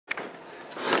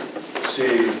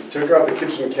She took out the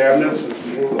kitchen cabinets and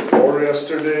moved the floor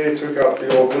yesterday, took out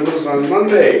the old windows on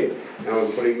Monday. Now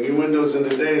we're putting new windows in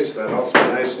today, so that house will be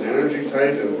nice and energy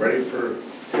tight and ready for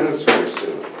tenants very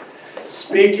soon.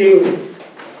 Speaking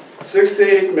 6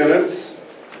 to 8 minutes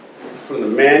from the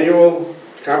manual,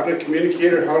 competent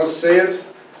communicator, how to say it,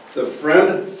 the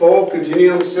friend, foe,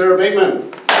 continuum, Sarah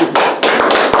Bateman.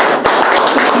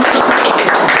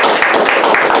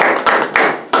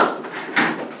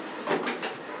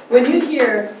 When you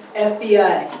hear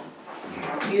FBI,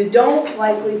 you don't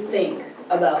likely think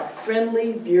about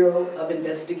Friendly Bureau of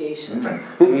Investigation.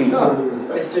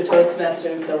 Mr.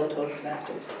 Toastmaster and fellow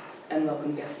Toastmasters, and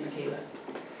welcome guest Michaela.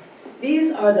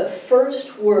 These are the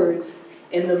first words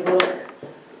in the book,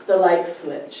 The Like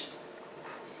Switch.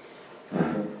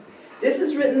 This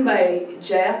is written by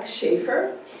Jack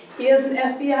Schaefer. He is an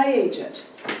FBI agent,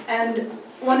 and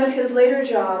one of his later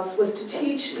jobs was to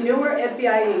teach newer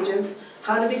FBI agents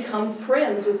how to become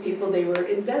friends with people they were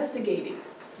investigating.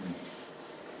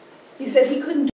 He said he couldn't